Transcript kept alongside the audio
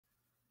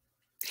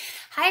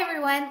Hi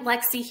everyone,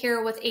 Lexi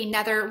here with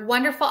another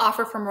wonderful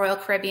offer from Royal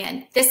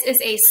Caribbean. This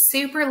is a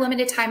super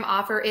limited time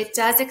offer. It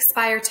does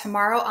expire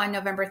tomorrow on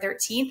November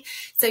 13th.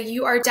 So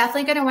you are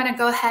definitely going to want to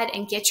go ahead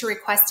and get your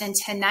request in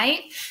tonight,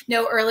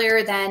 no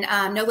later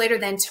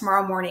than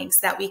tomorrow morning,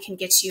 so that we can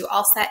get you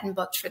all set and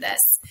booked for this.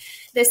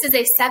 This is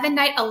a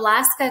 7-night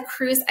Alaska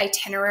cruise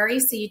itinerary.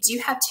 So you do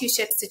have two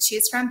ships to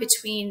choose from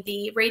between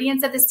the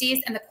Radiance of the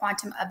Seas and the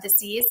Quantum of the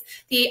Seas.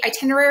 The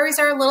itineraries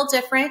are a little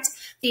different.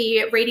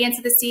 The Radiance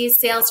of the Seas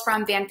sails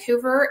from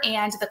Vancouver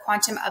and the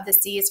Quantum of the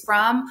Seas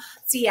from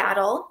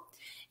Seattle.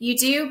 You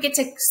do get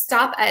to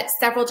stop at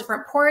several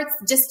different ports,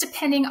 just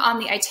depending on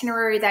the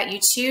itinerary that you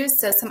choose.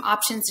 So some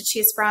options to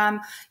choose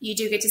from. You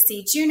do get to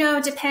see Juneau,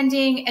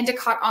 depending,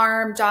 Endicott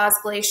Arm, Dawes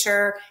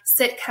Glacier,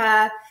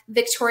 Sitka,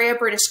 Victoria,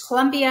 British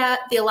Columbia,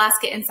 the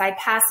Alaska Inside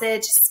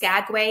Passage,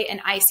 Skagway, and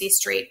Icy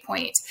Strait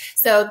Point.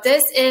 So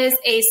this is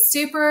a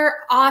super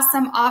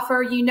awesome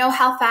offer. You know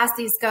how fast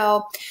these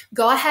go.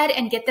 Go ahead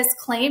and get this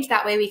claimed.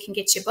 That way we can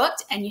get you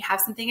booked and you have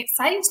something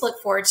exciting to look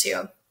forward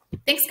to.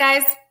 Thanks,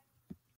 guys.